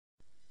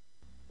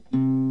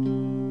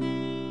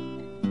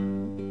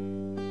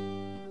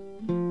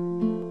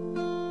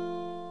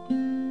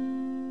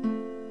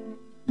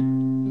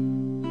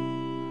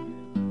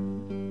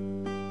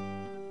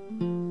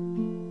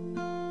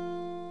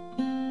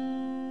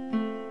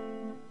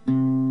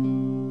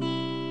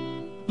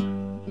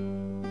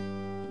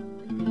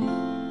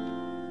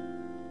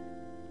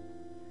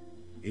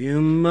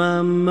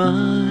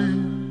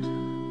mind,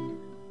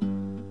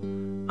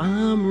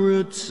 I'm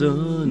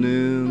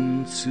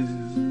returning to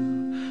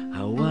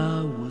how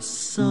I was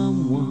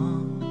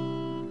someone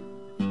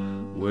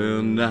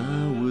when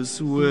I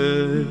was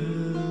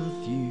with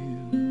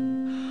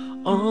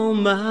you. All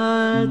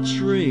my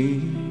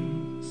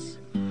dreams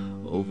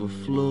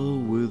overflow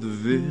with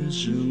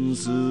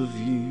visions of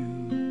you.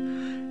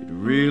 It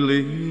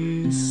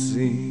really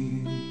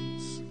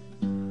seems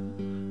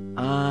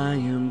I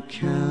am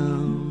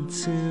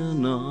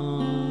counting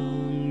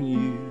on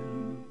you.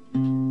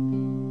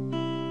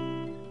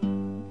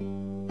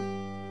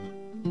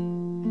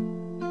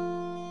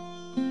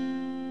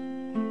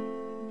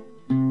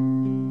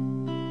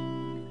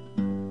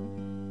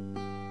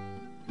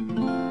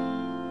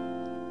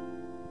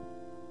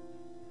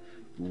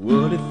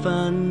 What if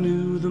I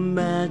knew the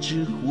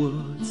magic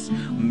words?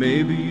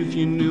 Maybe if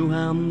you knew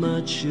how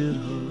much it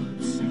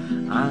hurts.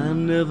 I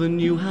never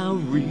knew how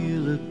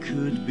real it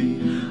could be.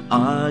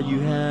 Are you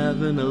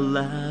having a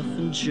laugh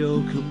and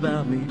joke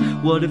about me?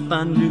 What if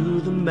I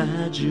knew the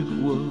magic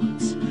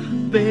words?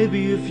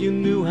 Baby, if you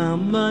knew how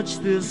much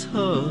this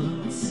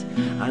hurts.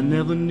 I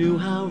never knew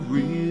how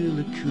real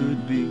it could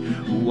be.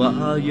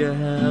 While you're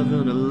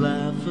having a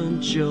laugh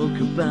and joke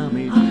about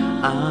me,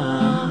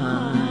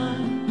 I'm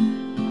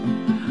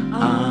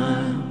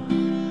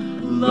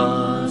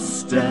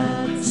lost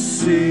at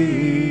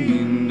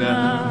sea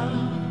now,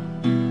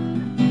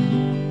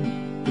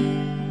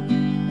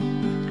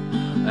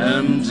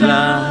 and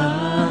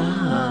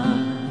I'm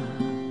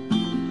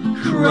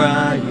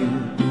crying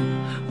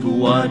for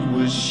what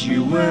was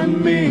you and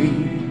me.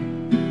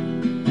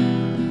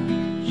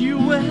 You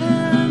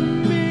and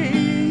me,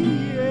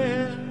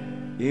 yeah.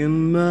 In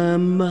my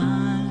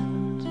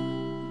mind,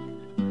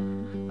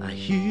 I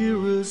hear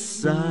a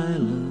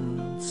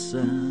silent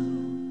sound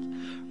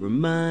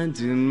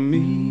reminding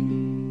me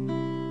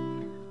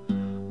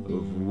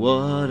of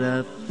what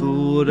I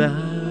thought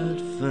I'd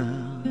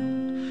found.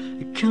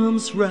 It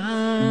comes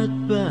right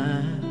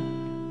back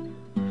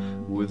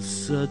with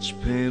such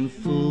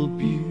painful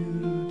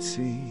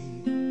beauty.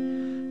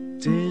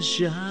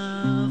 Déjà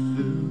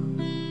vu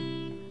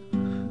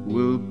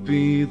will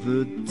be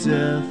the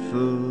death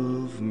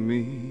of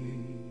me.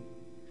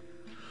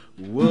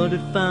 What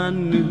if I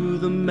knew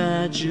the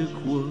magic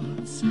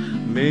words?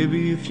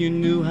 Maybe if you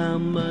knew how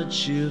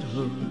much it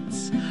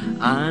hurts.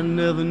 I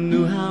never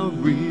knew how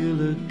real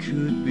it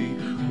could be.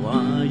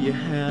 While you're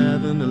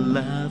having a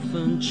laugh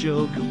and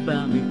joke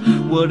about me.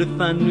 What if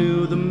I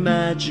knew the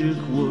magic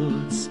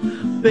words?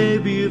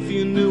 Baby, if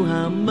you knew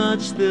how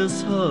much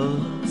this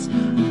hurts.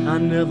 I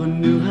never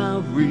knew how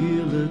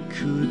real it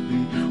could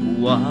be.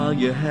 While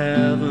you're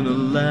having a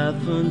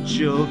laugh and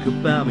joke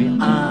about me,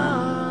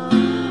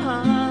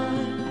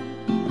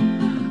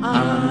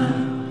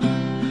 I'm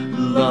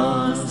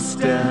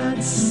lost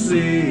at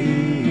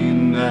sea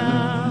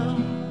now,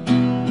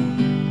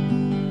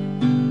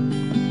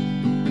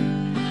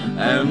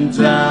 and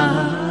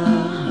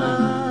I'm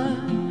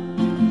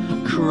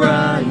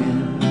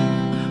crying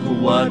for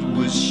what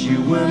was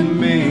you and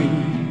me.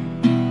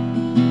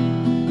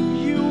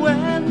 You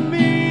and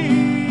me,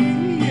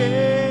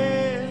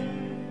 yeah.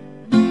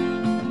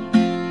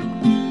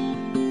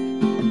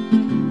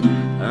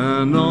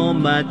 And all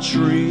my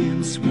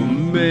dreams were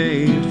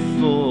made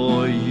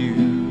for you.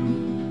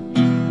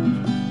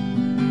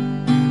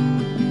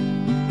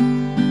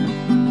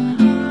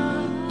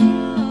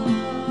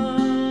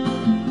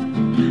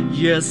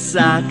 Yes,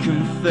 I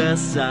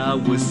confess I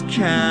was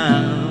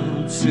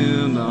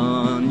counting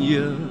on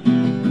you.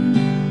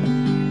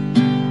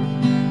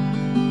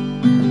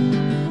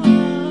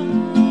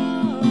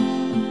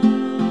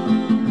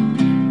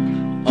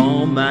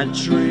 All my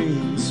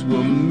dreams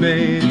were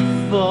made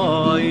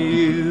for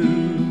you.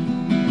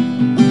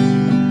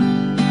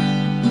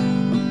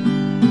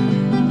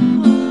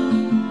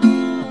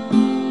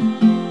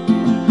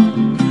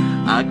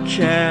 I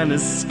can't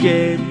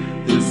escape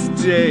this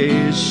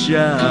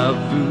déjà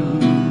vu.